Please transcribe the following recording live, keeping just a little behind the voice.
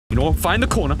You know what? Find the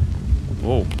corner.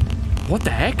 Whoa. What the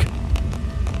heck?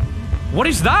 What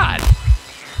is that?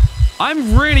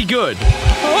 I'm really good.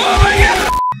 Oh my God!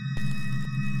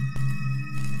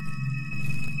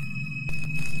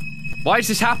 Why is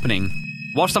this happening?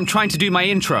 Whilst I'm trying to do my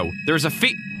intro, there is a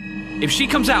if she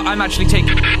comes out, I'm actually taking...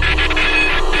 Don't do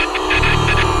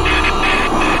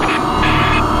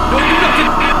nothing!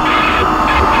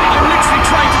 I'm literally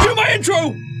trying to do my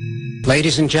intro!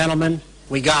 Ladies and gentlemen,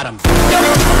 we got him.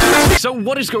 So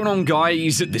what is going on,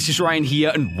 guys? This is Ryan here,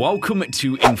 and welcome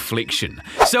to Infliction.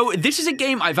 So this is a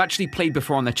game I've actually played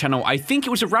before on the channel. I think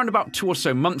it was around about 2 or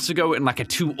so months ago in like a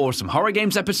 2 Awesome Horror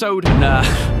Games episode. And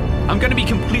I'm gonna be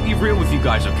completely real with you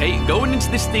guys, okay? Going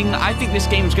into this thing, I think this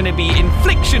game's gonna be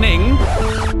inflictioning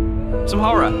some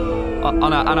horror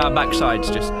on our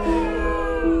backsides. Just,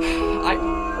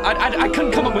 I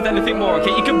couldn't come up with anything more,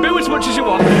 okay? You can boo as much as you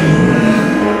want.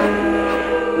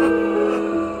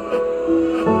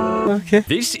 Okay.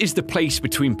 This is the place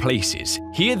between places.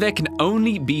 Here there can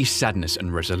only be sadness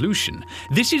and resolution.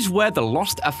 This is where the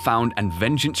lost are found and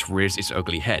vengeance rears its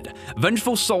ugly head.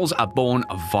 Vengeful souls are born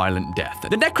of violent death.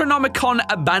 The Necronomicon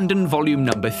Abandoned Volume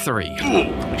Number 3.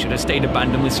 We should have stayed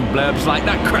abandoned with some blurbs like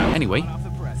that crap. Anyway,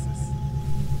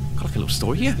 got like a little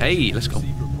story here. Hey, let's go.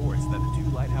 Reports that the 2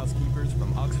 lighthouse keepers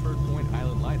from Oxford Point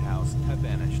Island Lighthouse have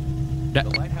vanished.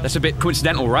 That's a bit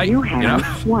coincidental, right? You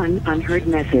have one unheard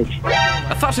message.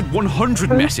 I thought it said 100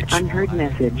 message. Unheard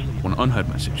message. One unheard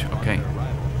message, okay.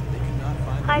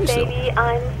 Hi, baby.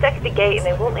 I'm stuck at the gate and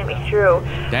they won't let me through.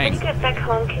 Dang. When you get back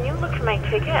home, can you look for my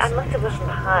ticket? I must have left them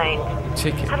behind.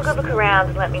 Ticket. Have a good look around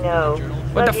and let me know.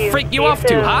 What the freak you off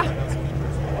to, huh?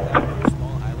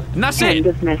 And that's it. End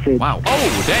of message. Wow.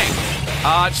 Oh,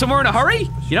 dang. Somewhere in a hurry?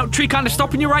 You know, tree kind of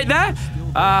stopping you right there?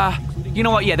 You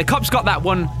know what? Yeah, the cops got that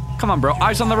one. Come on, bro.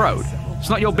 Eyes on the road. It's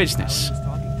not your business.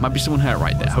 Might be someone hurt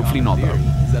right there. Hopefully not, though.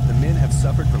 Is that the men have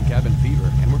suffered from cabin fever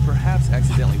and were perhaps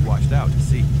accidentally washed out to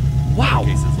sea. Wow.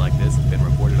 Cases like this have been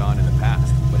reported on in the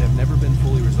past, but have never been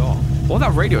fully resolved. All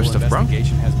that radio stuff, bro.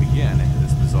 Investigation has begun into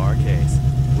this bizarre case.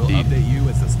 We'll Indeed. update you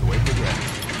as the story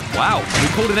progresses. Wow. We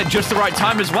called it at just the right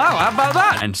time as well. How about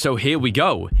that? And so here we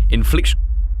go. Infliction.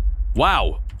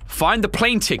 Wow. Find the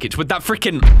plane tickets with that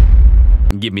freaking...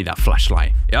 Give me that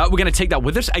flashlight. Yeah, we're gonna take that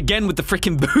with us again with the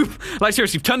freaking boom. Like,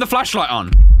 seriously, turn the flashlight on.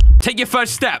 Take your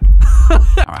first step. All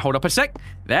right, hold up a sec.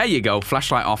 There you go.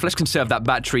 Flashlight off. Let's conserve that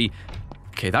battery.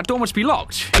 Okay, that door must be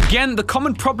locked. Again, the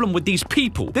common problem with these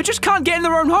people, they just can't get in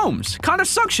their own homes. Kind of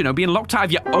sucks, you know, being locked out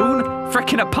of your own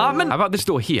freaking apartment. How about this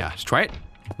door here? Let's try it.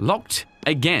 Locked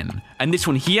again. And this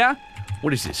one here.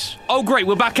 What is this? Oh, great.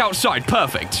 We're back outside.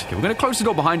 Perfect. Okay, we're gonna close the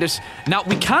door behind us. Now,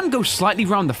 we can go slightly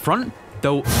around the front.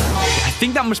 Though, I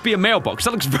think that must be a mailbox.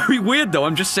 That looks very weird, though,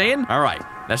 I'm just saying. All right,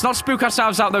 let's not spook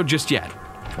ourselves out, though, just yet.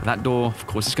 But that door, of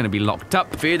course, is going to be locked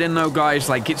up. Fear then, though, guys,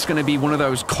 like, it's going to be one of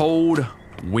those cold,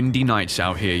 windy nights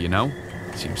out here, you know?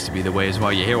 Seems to be the way as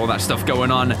well. You hear all that stuff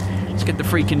going on. Let's get the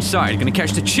freak inside. Going to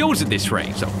catch the chills at this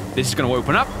rate. So, this is going to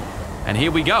open up. And here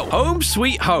we go. Home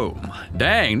sweet home.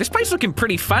 Dang, this place looking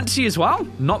pretty fancy as well.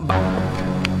 Not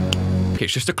bad. Okay,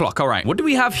 it's just a clock. All right. What do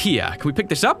we have here? Can we pick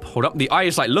this up? Hold up. The eye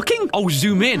is like looking. Oh,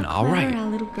 zoom in. All right. Our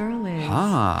little girl is.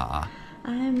 Ah.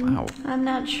 Wow. I'm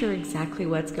not sure exactly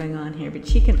what's going on here, but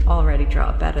she can already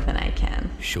draw better than I can.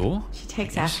 Sure. She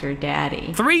takes after her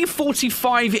daddy.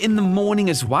 3:45 in the morning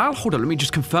as well. Hold on, let me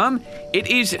just confirm. It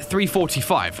is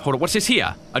 3:45. Hold on, what's this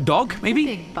here? A dog, maybe?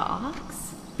 Big box?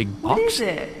 Big box? What is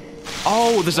it?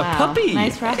 Oh, there's Wow, a puppy.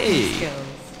 nice wrapping Hey. skills.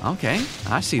 Okay,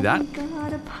 I see that. Oh my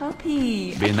god, a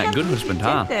puppy. Being that good husband,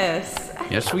 huh? This.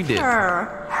 Yes, we did.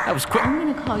 Her. That was quick. I'm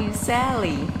gonna call you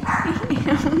Sally.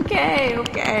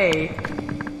 Okay.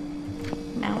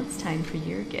 Now it's time for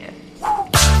your gift.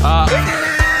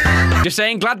 Just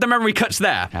saying, glad the memory cuts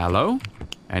there. Hello?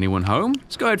 Anyone home?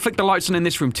 Let's go ahead and flick the lights on in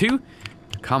this room too.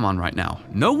 Come on right now.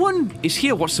 No one is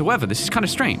here whatsoever. This is kind of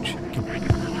strange.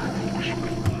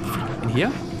 In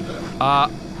here?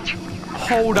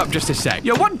 Hold up just a sec.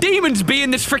 Yo, what demons be in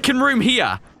this freaking room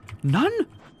here? None?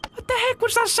 What the heck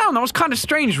was that sound? That was kind of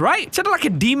strange, right? It sounded like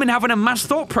a demon having a mass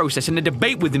thought process and a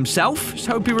debate with himself. Just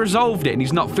hope he resolved it and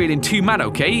he's not feeling too mad,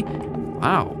 okay?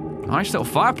 Wow, nice little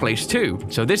fireplace too.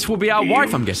 So this will be our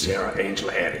wife, I'm guessing. Sarah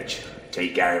Angel Eddridge,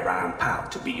 take Gary Ryan Powell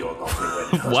to be your lawfully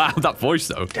wedded husband. Wow, that voice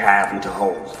though. To have and to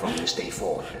hold from this day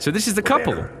forward. So this is the For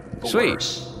couple. better, for Sweet.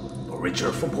 worse, for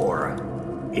richer, for poorer,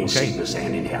 in sickness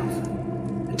and in health,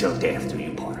 until death do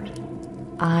you part.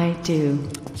 I do.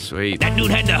 Sweet. That dude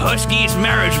had the huskiest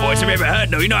marriage voice I've ever heard,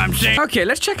 though, you know what I'm saying? Okay,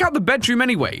 let's check out the bedroom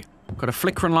anyway. Got a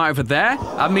flickering light over there.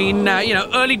 I mean, you know,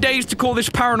 early days to call this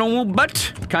paranormal,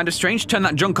 but kind of strange. Turn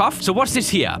that junk off. So what's this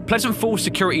here? Pleasant Falls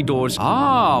security doors.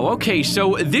 Oh, okay.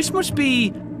 So this must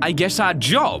be, I guess, our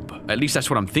job. At least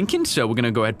that's what I'm thinking. So we're going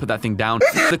to go ahead and put that thing down.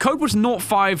 The code was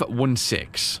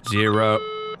 0516. 0.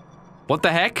 What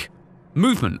the heck?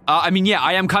 Movement. I mean, yeah,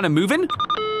 I am kind of moving.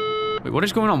 Wait, what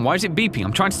is going on? Why is it beeping?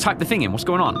 I'm trying to type the thing in. What's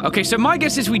going on? Okay, so my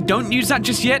guess is we don't use that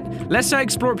just yet. Let's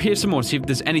explore up here some more, see if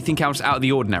there's anything else out of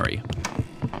the ordinary.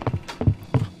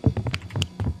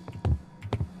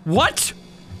 What?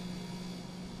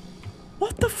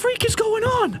 What the freak is going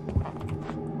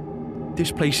on?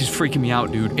 This place is freaking me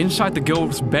out, dude. Inside the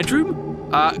girl's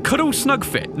bedroom? Cuddle snug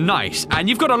fit. Nice. And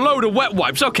you've got a load of wet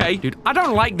wipes. Okay. Dude, I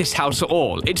don't like this house at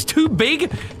all. It's too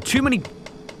big. Too many...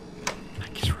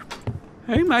 Maggie's room.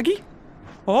 Hey, Maggie.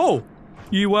 Oh,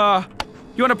 you want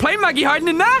to play, Maggie, hiding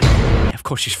in there? Yeah, of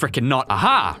course she's freaking not.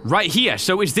 Aha, right here.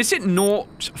 So is this it?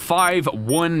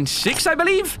 0516, I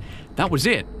believe? That was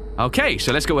it. Okay,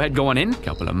 so let's go ahead, go on in.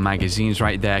 Couple of magazines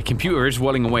right there. Computer is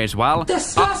rolling away as well.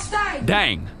 Disgusting!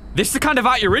 Dang. This is the kind of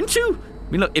art you're into?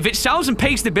 I mean, look, if it sells and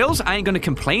pays the bills, I ain't gonna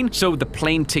complain. So the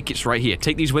plane tickets right here.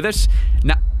 Take these with us.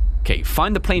 Now, okay,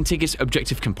 find the plane tickets,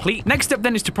 objective complete. Next step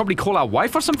then is to probably call our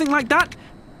wife or something like that.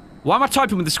 Why am I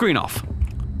typing with the screen off?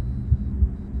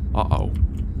 Uh-oh.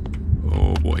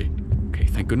 Oh, boy. Okay,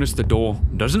 thank goodness the door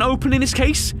doesn't open in this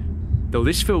case. Though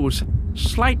this feels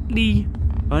slightly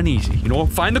uneasy. You know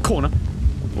what? Find the corner.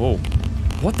 Whoa.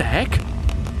 What the heck?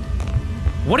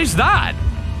 What is that?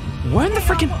 Where in the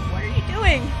freaking... What are you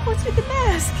doing? What's with the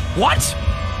mask? What?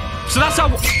 So that's how...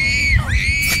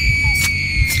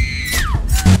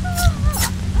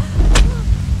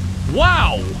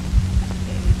 Wow!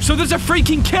 So there's a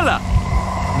freaking killer!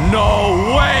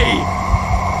 No way!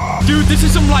 Dude, this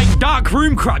is some, like, dark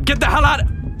room crap. Get the hell out of...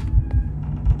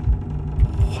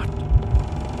 What?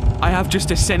 I have just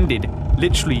ascended,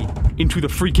 literally, into the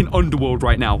freaking underworld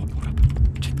right now.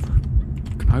 Check the room.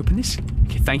 Can I open this?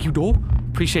 Okay, thank you, door.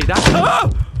 Appreciate that. Ah!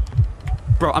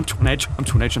 Bro, I'm to an edge. I'm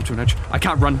to an edge. I'm to an edge. I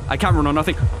can't run. I can't run on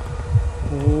nothing.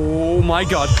 Oh, my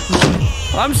God.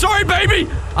 I'm sorry, baby!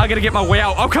 I gotta get my way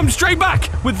out. I'll come straight back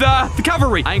with the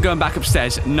cavalry. I ain't going back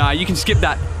upstairs. Nah, you can skip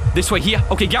that. This way here.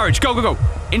 Okay, garage. Go, go, go.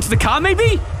 Into the car,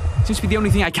 maybe? Seems to be the only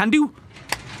thing I can do.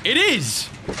 It is!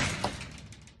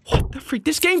 What the freak?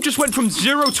 This game just went from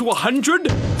 0 to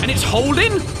 100, and it's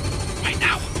holding? Right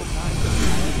now.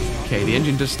 Okay, the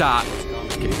engine does start.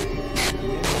 Okay.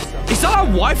 Is that our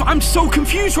wife? I'm so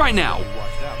confused right now.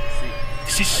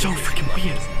 This is so freaking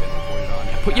weird.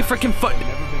 Put your freaking foot...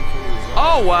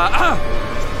 Oh,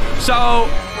 so...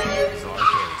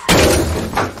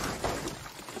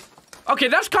 Okay,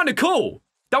 that's kind of cool.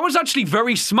 That was actually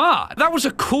very smart. That was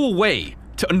a cool way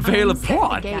to unveil a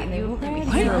plot.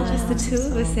 Just the two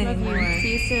of us anymore.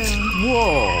 See you soon.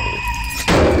 Whoa.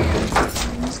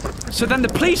 So then the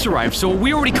police arrived. So are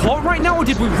we already caught right now, or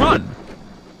did we run?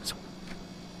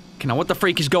 Okay, now what the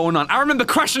freak is going on? I remember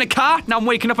crashing a car. Now I'm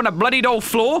waking up on a bloodied old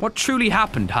floor. What truly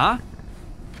happened, huh?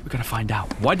 We gotta find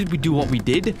out. Why did we do what we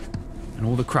did? And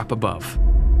all the crap above.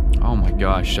 Oh my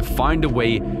gosh, to find a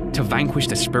way to vanquish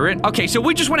the spirit. Okay, so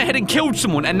we just went ahead and killed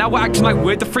someone, and now we're acting like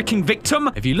we're the freaking victim.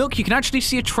 If you look, you can actually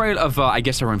see a trail of, I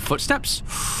guess, our own footsteps.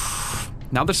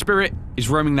 Now the spirit is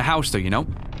roaming the house, though, you know?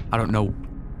 I don't know.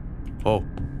 Oh,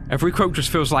 every quote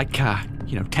just feels like,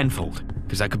 you know, tenfold.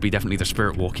 Because that could be definitely the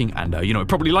spirit walking, and, you know, it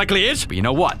probably likely is. But you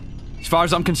know what? As far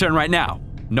as I'm concerned right now,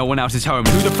 no one else is home.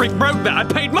 Who the freak broke that? I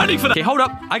paid money for that. Okay, hold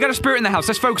up. I got a spirit in the house.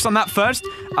 Let's focus on that first.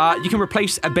 You can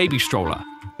replace a baby stroller.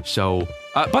 So,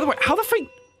 by the way, how the freak...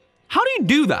 How do you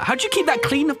do that? How do you keep that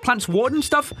clean of plants watered and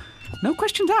stuff? No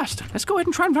questions asked. Let's go ahead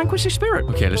and try and vanquish this spirit.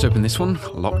 Okay, let's open this one.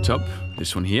 Locked up.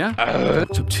 This one here.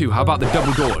 So two. How about the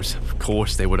double doors? Of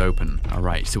course they would open. All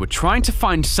right, so we're trying to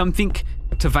find something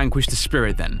to vanquish the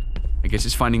spirit then. I guess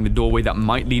it's finding the doorway that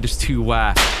might lead us to,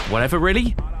 whatever,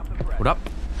 really? What up?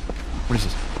 What is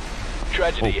this?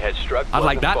 Tragedy has struck. I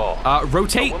like that.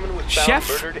 Rotate.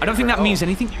 Chef. I don't think that means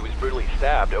anything. She was brutally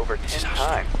stabbed over 10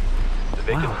 times. The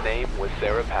victim's name was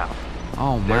Sarah Powell.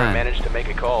 Oh, man. Sarah managed to make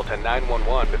a call to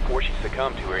 911 before she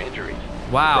succumbed to her injuries.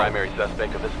 Wow. The primary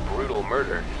suspect of this brutal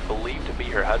murder is believed to be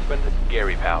her husband,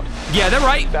 Gary Powell. Yeah, they're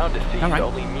right. Found deceased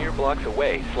only mere blocks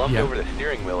away, slumped over the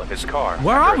steering wheel of his car.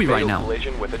 Where are we right now?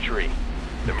 Collision with a tree.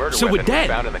 The murder so weapon we're dead.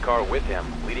 was found in the car with him,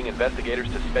 leading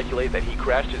investigators to speculate that he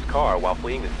crashed his car while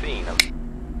fleeing the scene.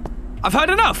 I've heard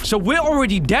enough. So we're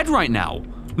already dead right now.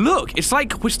 Look, it's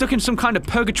like we're stuck in some kind of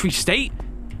purgatory state.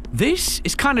 This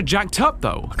is kind of jacked up,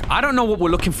 though. I don't know what we're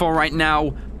looking for right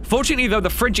now. Fortunately, though, the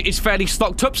fridge is fairly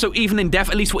stocked up, so even in death,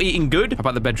 at least we're eating good. How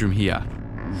about the bedroom here?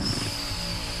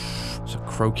 It's a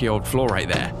croaky old floor right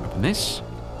there. Open this.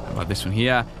 How about this one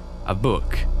here? A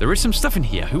book. There is some stuff in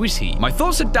here. Who is he? My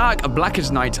thoughts are dark, a black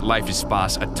as night, life is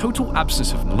sparse, a total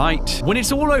absence of light. When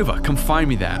it's all over, come find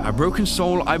me there. A broken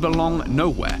soul, I belong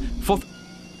nowhere.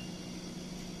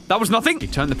 That was nothing. You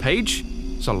turn the page.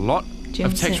 There's a lot of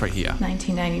text 6th, right here.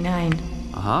 1999.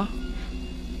 Uh-huh.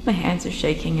 My hands are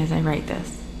shaking as I write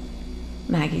this.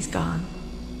 Maggie's gone.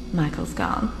 Michael's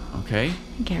gone. Okay.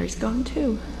 And Gary's gone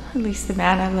too. At least the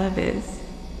man I love is.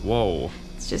 Whoa.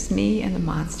 It's just me and the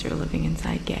monster living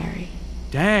inside Gary.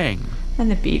 Dang.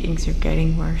 And the beatings are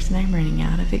getting worse and I'm running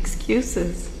out of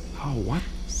excuses. Oh, what?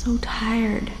 So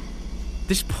tired.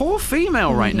 This poor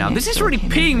female right now. This is really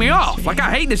peeing me off. Like, I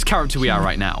hate this character we are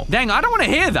right now. Dang, I don't want to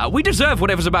hear that. We deserve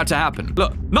whatever's about to happen.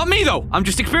 Look, not me though. I'm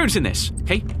just experiencing this.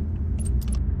 Okay?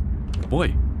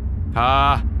 Boy.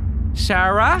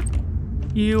 Sarah?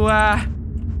 You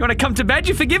want to come to bed?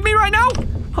 You forgive me right now?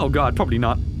 Oh God, probably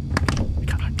not.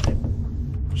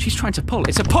 She's trying to pull.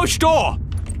 It's a push door.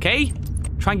 Okay?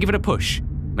 Try and give it a push.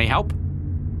 May help.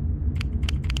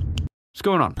 What's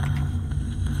going on?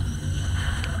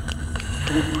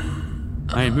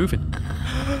 I ain't moving.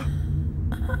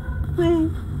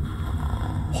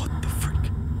 What the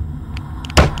frick?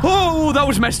 Oh, that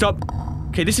was messed up.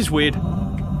 Okay, this is weird. Oh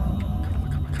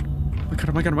my god,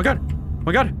 oh my god, oh my god. Oh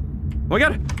my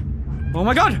god. Oh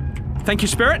my god. Thank you,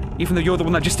 Spirit. Even though you're the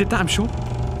one that just did that, I'm sure.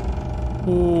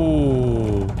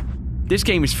 Oh. This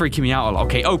game is freaking me out a lot.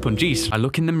 Okay, open, jeez. I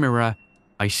look in the mirror.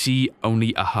 I see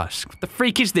only a husk. What the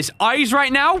freak is this? Eyes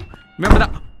right now? Remember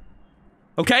that?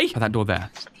 Okay. That door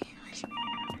there.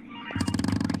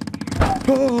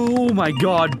 Oh my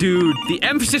god, dude. The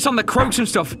emphasis on the croaks and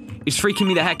stuff is freaking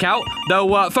me the heck out.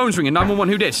 Though, phone's ringing.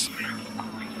 911, who dis?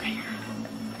 Okay.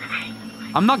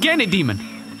 I'm not getting it, demon.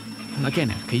 I'm not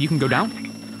getting it. Okay, you can go down.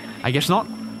 I guess not.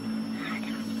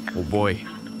 Oh boy.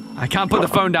 I can't put the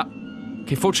phone down.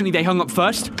 Okay, fortunately they hung up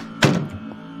first.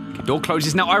 Okay, door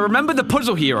closes. Now, I remember the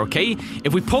puzzle here, okay?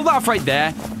 If we pull that off right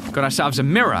there, got ourselves a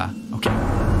mirror. Okay.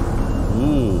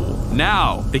 Ooh.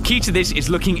 Now, the key to this is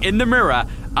looking in the mirror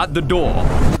at the door,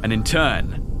 and in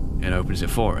turn, it opens it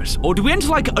for us. Or do we enter,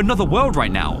 like, another world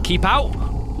right now? Keep out?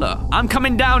 Look, I'm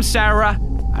coming down, Sarah.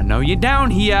 I know you're down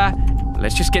here.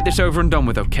 Let's just get this over and done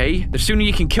with, okay? The sooner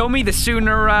you can kill me, the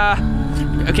sooner,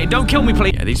 Okay, don't kill me,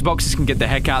 please. Yeah, these boxes can get the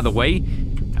heck out of the way,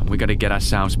 and we gotta get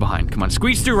ourselves behind. Come on,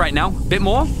 squeeze through right now. Bit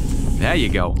more. There you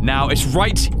go. Now, it's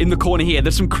right in the corner here.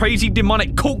 There's some crazy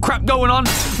demonic cult crap going on.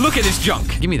 Look at this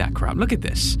junk. Give me that crap. Look at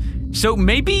this. So,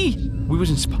 maybe we was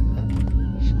inspired.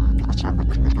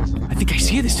 I think I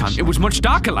see it this time. It was much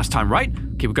darker last time, right?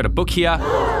 Okay, we've got a book here.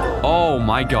 Oh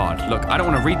my god. Look, I don't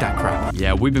want to read that crap.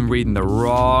 Yeah, we've been reading the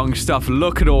wrong stuff.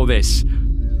 Look at all this.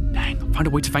 Dang, find a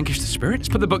way to vanquish the spirit. Let's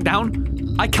put the book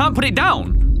down. I can't put it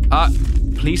down.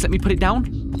 Please let me put it down.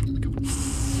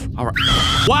 All right.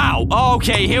 Wow.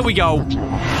 Okay, here we go.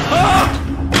 Ah!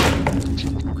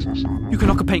 You can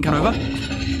knock a paint can over.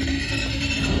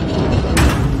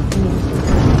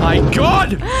 My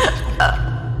god!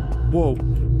 Whoa.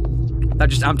 That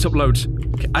just amped up loads.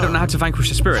 Okay, I don't know how to vanquish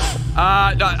the spirit.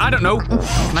 I don't know. Can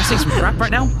I say some crap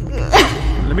right now?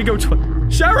 Let me go to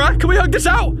it. Sarah, can we hug this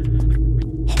out?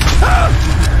 Ah!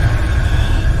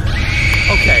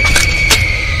 Okay.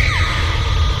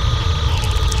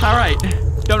 Alright.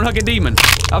 Don't hug a demon.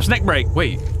 That was neck break.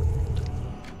 Wait.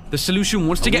 The solution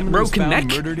wants to get broken neck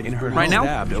right now.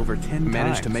 Stabbed over 10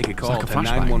 managed to make a call like a to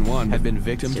flashback. 911. Had been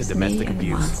victim to domestic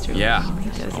abuse. Yeah.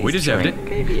 Oh, we deserved it.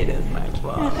 Maybe it is my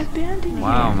fault.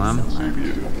 Wow, man.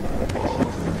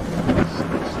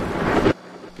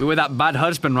 We were that bad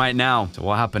husband right now. So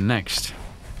what happened next?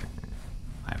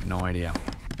 I have no idea.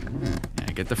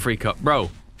 Yeah, get the freak up. Bro,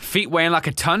 feet weighing like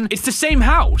a ton? It's the same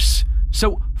house.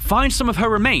 So find some of her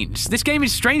remains. This game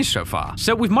is strange so far.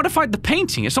 So we've modified the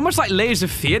painting. It's almost like Layers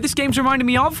of Fear this game's reminding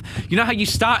me of. You know how you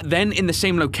start then in the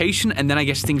same location and then I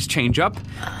guess things change up?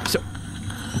 So...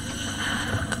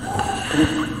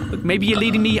 Look, maybe you're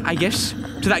leading me, I guess,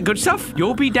 to that good stuff?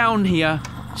 You'll be down here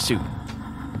soon.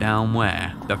 Down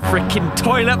where? The frickin'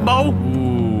 toilet bowl?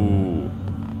 Ooh.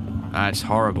 That's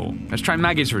horrible. Let's try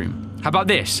Maggie's room. How about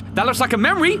this? That looks like a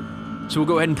memory. So we'll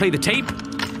go ahead and play the tape.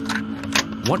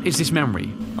 What is this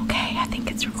memory? Okay, I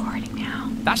think it's recording now.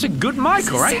 That's a good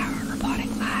mic, alright? Sarah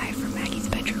reporting live from Maggie's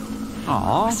bedroom.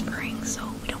 Aww. Whispering so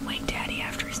we don't wake Daddy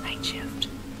after his night shift.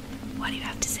 What do you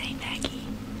have to say, Maggie?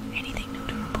 Anything new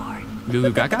to report? Goo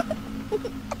Goo Gaga?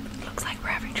 Looks like we're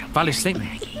having trouble Valid hearing you, statement.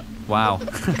 Maggie. Wow.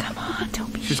 Come on,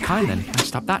 don't be She was shy. kind then. Can I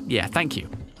stop that? Yeah, thank you.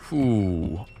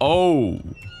 Ooh. Oh.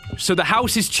 So the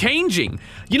house is changing.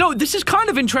 You know, this is kind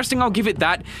of interesting, I'll give it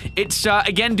that. It's,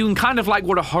 again, doing kind of like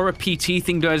what a horror PT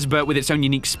thing does, but with its own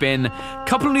unique spin.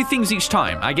 Couple of new things each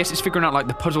time. I guess it's figuring out, like,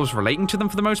 the puzzles relating to them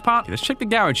for the most part. Let's check the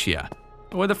garage here.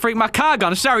 Where the freak my car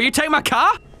gone? Sarah, you take my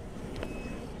car?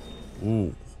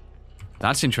 Ooh.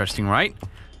 That's interesting, right?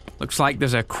 Looks like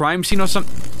there's a crime scene or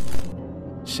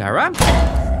something. Sarah?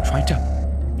 Trying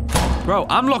to... Bro,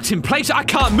 I'm locked in place. I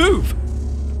can't move.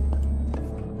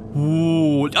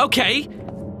 Ooh, okay.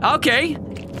 Okay.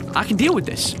 I can deal with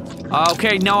this.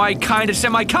 Okay, now I kind of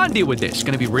semi-can't deal with this.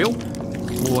 Gonna be real.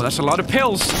 Whoa, that's a lot of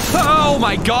pills. Oh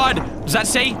my god. Does that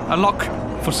say unlock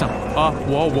for some?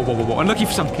 Whoa. Unlucky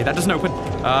for some. Okay, that doesn't open.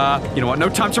 You know what? No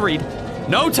time to read.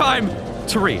 No time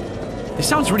to read. This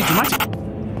sounds really dramatic.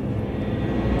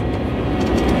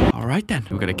 Alright then.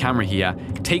 We've got a camera here.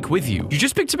 Take with you. You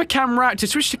just picked up a camera. To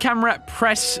switch to camera,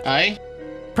 press...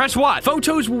 Press what?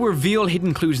 Photos will reveal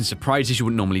hidden clues and surprises you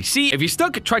wouldn't normally see. If you're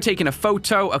stuck, try taking a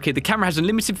photo. Okay, the camera has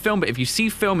unlimited film, but if you see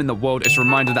film in the world, it's a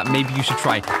reminder that maybe you should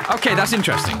try. Okay, that's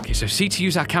interesting. Okay, so C to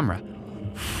use our camera.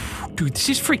 Dude, this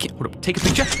is freaking... Hold up, take a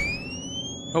picture.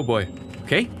 Oh boy.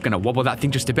 Okay, gonna wobble that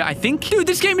thing just a bit, I think. Dude,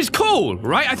 this game is cool,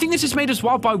 right? I think this is made as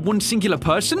well by one singular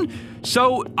person.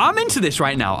 So, I'm into this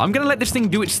right now. I'm gonna let this thing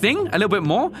do its thing a little bit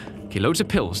more. Okay, loads of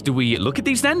pills. Do we look at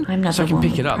these then? I'm not so I can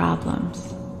pick with it up.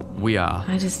 Problems. We are.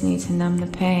 I just need to numb the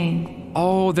pain.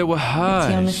 Oh, they were hers.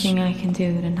 It's the only thing I can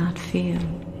do to not feel.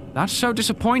 That's so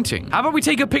disappointing. How about we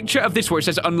take a picture of this where it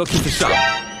says unlucky for some?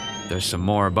 There's some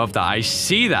more above that. I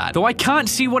see that. Though I can't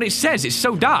see what it says. It's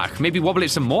so dark. Maybe wobble it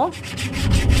some more?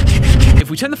 If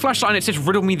we turn the flashlight on, it says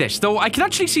riddle me this. Though I can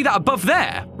actually see that above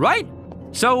there, right?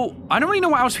 So, I don't really know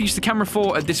what else we use the camera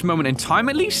for at this moment in time,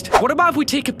 at least. What about if we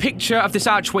take a picture of this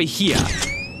archway here?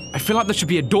 I feel like there should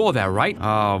be a door there, right?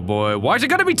 Oh boy, why is it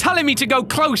gonna be telling me to go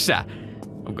closer?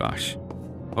 Oh gosh.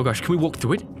 Oh gosh, can we walk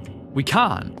through it? We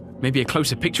can. Maybe a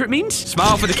closer picture it means?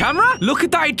 Smile for the camera? Look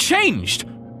at that, it changed.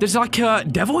 There's like a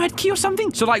devil head key or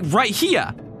something? So like right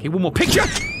here. Okay, one more picture.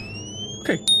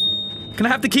 Okay. Can I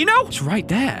have the key now? It's right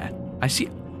there. I see.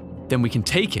 Then we can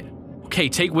take it. Okay,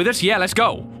 take with us? Yeah, let's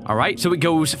go. All right, so it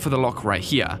goes for the lock right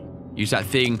here. Use that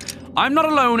thing. I'm not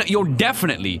alone. You're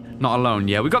definitely not alone.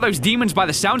 Yeah, we got those demons by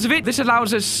the sounds of it. This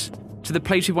allows us to the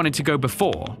place we wanted to go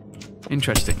before.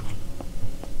 Interesting.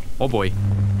 Oh boy.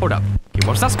 Hold up. Okay,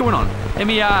 what's that's going on? Let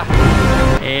me,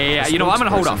 you know, I'm gonna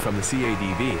hold on. From the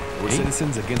CADV, or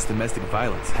Citizens Against Domestic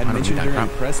Violence, had mentioned during a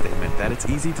press statement that it's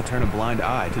easy to turn a blind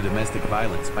eye to domestic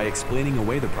violence by explaining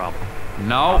away the problem.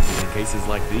 No. Often in cases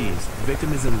like these, the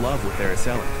victim is in love with their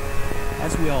assailant.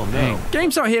 As we all know,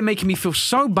 games out here making me feel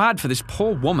so bad for this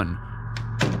poor woman.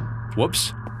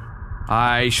 Whoops.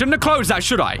 I shouldn't have closed that,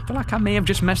 should I? I feel like I may have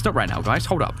just messed up right now, guys.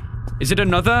 Hold up. Is it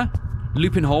another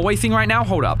looping hallway thing right now?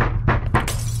 Hold up.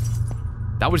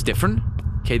 That was different.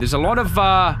 Okay, there's a lot of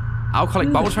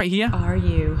alcoholic bottles right here. Are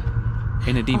you?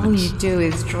 Inner demons. All you do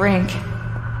is drink.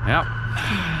 Yep.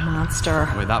 Monster.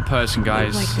 With that person,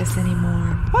 guys. Not like this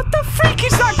anymore. What the freak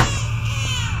is that?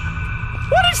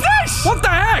 What is this? What the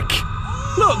heck?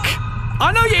 Look,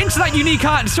 I know you're into that unique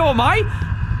art, and so am I.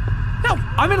 No,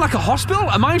 I'm in like a hospital?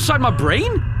 Am I inside my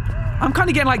brain? I'm kind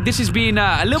of getting like this is being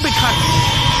a little bit kind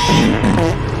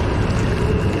of...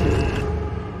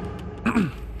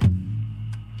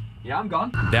 Yeah, I'm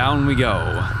gone. Down we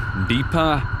go.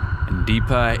 Deeper and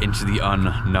deeper into the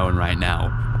unknown right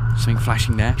now. Something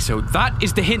flashing there. So that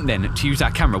is the hint then to use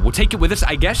that camera. We'll take it with us,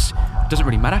 I guess. Doesn't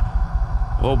really matter.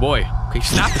 Oh boy. Okay,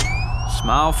 snap.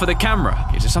 Smile for the camera.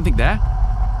 Okay, is there something there?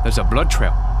 There's a blood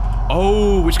trail.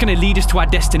 Oh, it's gonna lead us to our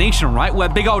destination, right? Where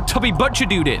big old tubby butcher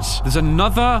dude is. There's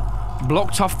another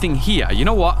blocked off thing here. You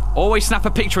know what? Always snap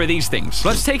a picture of these things.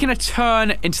 Let's take a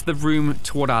turn into the room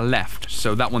toward our left.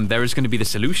 So that one there is gonna be the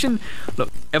solution.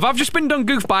 Look, if I've just been done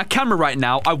goofed by a camera right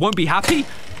now, I won't be happy.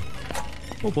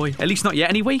 Oh boy, at least not yet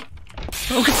anyway.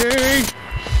 Okay.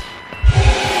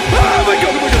 Oh my god,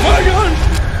 oh my god, oh my god!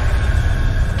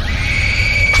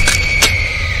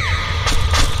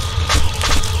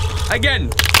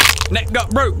 Again, neck got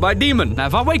broke by a demon. Now,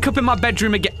 if I wake up in my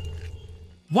bedroom again...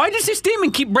 Why does this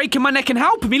demon keep breaking my neck and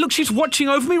helping me? Look, she's watching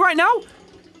over me right now.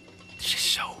 This is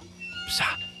so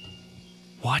bizarre.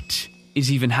 What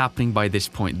is even happening by this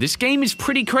point? This game is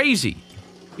pretty crazy.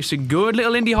 It's a good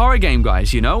little indie horror game,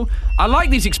 guys, you know? I like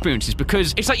these experiences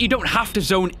because it's like you don't have to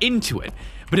zone into it,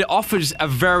 but it offers a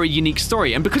very unique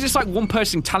story. And because it's like one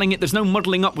person telling it, there's no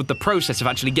muddling up with the process of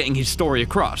actually getting his story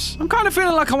across. I'm kind of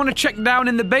feeling like I want to check down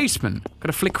in the basement. Got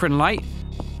a flickering light.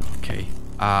 Okay,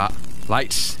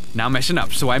 lights now messing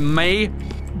up, so I may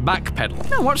backpedal. You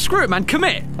know what, screw it, man,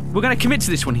 commit. We're gonna commit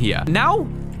to this one here. Now,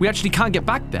 we actually can't get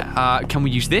back there. Can we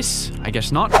use this? I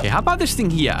guess not. Okay, how about this thing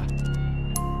here?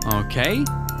 Okay.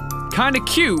 Kind of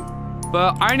cute,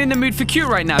 but I ain't in the mood for cute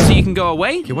right now, so you can go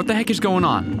away. Okay, what the heck is going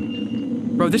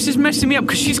on? Bro, this is messing me up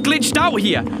because she's glitched out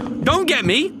here. Don't get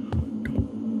me.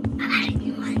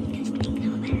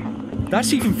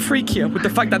 That's even freakier with the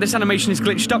fact that this animation is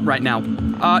glitched up right now.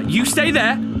 You stay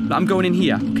there. I'm going in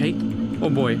here, okay?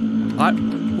 Oh, boy.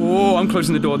 Oh, I'm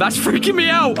closing the door. That's freaking me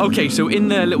out. Okay, so in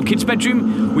the little kid's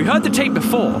bedroom, we heard the tape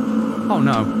before. Oh,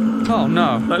 no. Oh,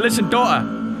 no. Like, listen, daughter.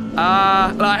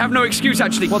 I have no excuse,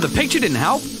 actually. Well, the picture didn't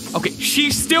help. Okay,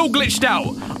 she's still glitched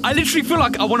out. I literally feel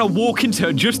like I want to walk into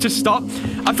her just to stop.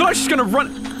 I feel like she's going to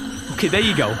run. Okay, there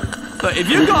you go. But if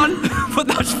you're gone, but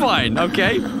that's fine,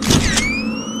 okay?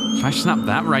 Can I snap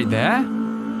that right there?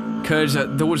 Because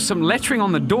there was some lettering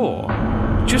on the door.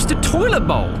 Just a toilet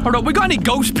bowl. Hold on, we got any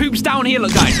ghost poops down here?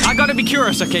 Look, guys, I gotta be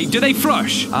curious, okay? Do they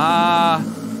flush?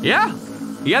 Yeah.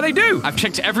 Yeah, they do. I've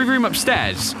checked every room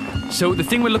upstairs. So the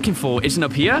thing we're looking for isn't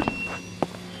up here.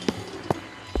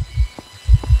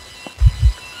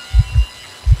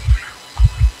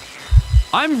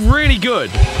 I'm really good.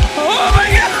 Oh my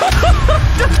god!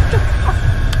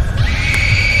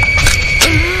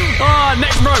 Oh,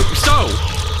 neck broke. So,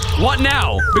 what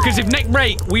now? Because if neck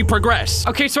break, we progress.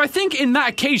 Okay, so I think in that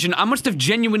occasion, I must have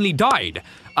genuinely died.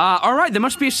 All right, there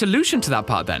must be a solution to that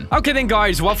part then. Okay then,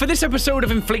 guys, well, for this episode of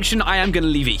Infliction, I am going to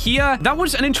leave it here. That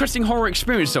was an interesting horror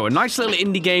experience, though. A nice little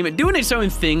indie game, doing its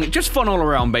own thing, just fun all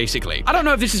around, basically. I don't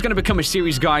know if this is going to become a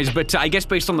series, guys, but I guess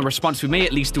based on the response, we may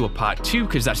at least do a part 2,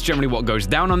 because that's generally what goes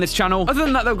down on this channel. Other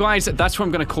than that, though, guys, that's what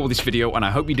I'm going to call this video, and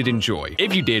I hope you did enjoy.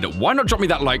 If you did, why not drop me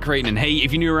that like rating? And hey,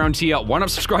 if you're new around here, why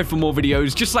not subscribe for more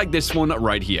videos just like this one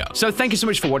right here? So thank you so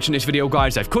much for watching this video,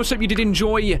 guys. I of course hope you did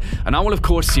enjoy, and I will, of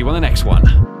course, see you on the next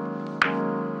one.